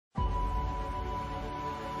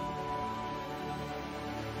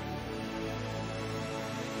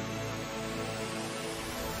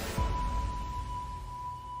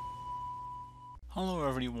Hello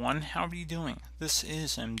everyone, how are you doing? This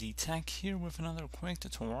is MD Tech here with another quick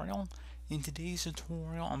tutorial. In today's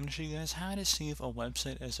tutorial, I'm going to show you guys how to save a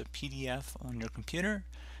website as a PDF on your computer.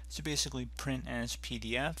 So basically print as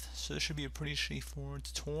PDF. So this should be a pretty straightforward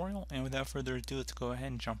tutorial, and without further ado, let's go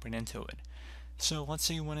ahead and jump right into it. So let's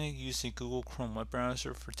say you want to use the Google Chrome web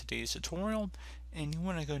browser for today's tutorial, and you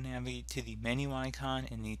want to go navigate to the menu icon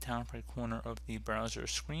in the top right corner of the browser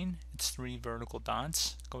screen. It's three vertical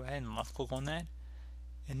dots. Go ahead and left click on that,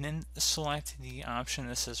 and then select the option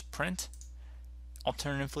that says print.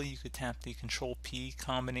 Alternatively, you could tap the Control P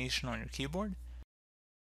combination on your keyboard.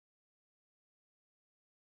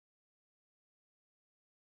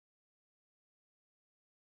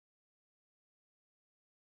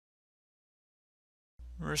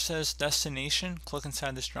 Where it says destination, click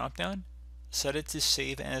inside this drop down, set it to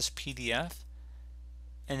save as PDF,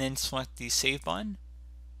 and then select the save button.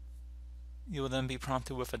 You will then be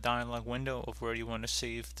prompted with a dialog window of where you want to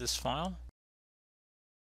save this file.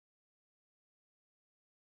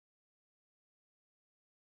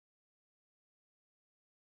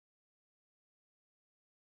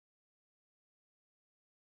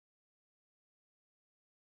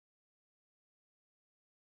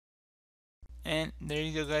 And there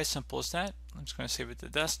you go guys, simple as that. I'm just going to save it to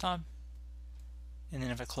desktop, and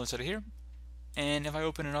then if I close it here, and if I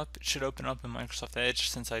open it up, it should open up in Microsoft Edge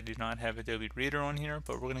since I do not have Adobe Reader on here,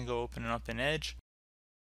 but we're going to go open it up in Edge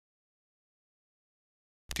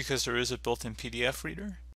because there is a built-in PDF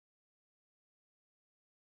reader.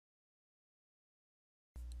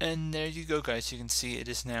 And there you go guys, you can see it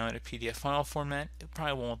is now in a PDF file format. It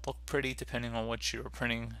probably won't look pretty depending on what you're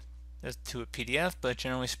printing to a PDF, but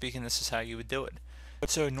generally speaking this is how you would do it.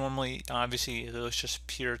 So normally, obviously, if it was just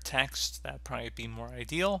pure text, that'd probably be more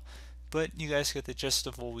ideal, but you guys get the gist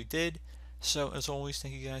of what we did. So as always,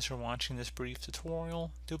 thank you guys for watching this brief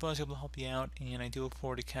tutorial. Do hope I was able to help you out, and I do look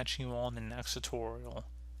forward to catching you all in the next tutorial.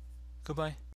 Goodbye.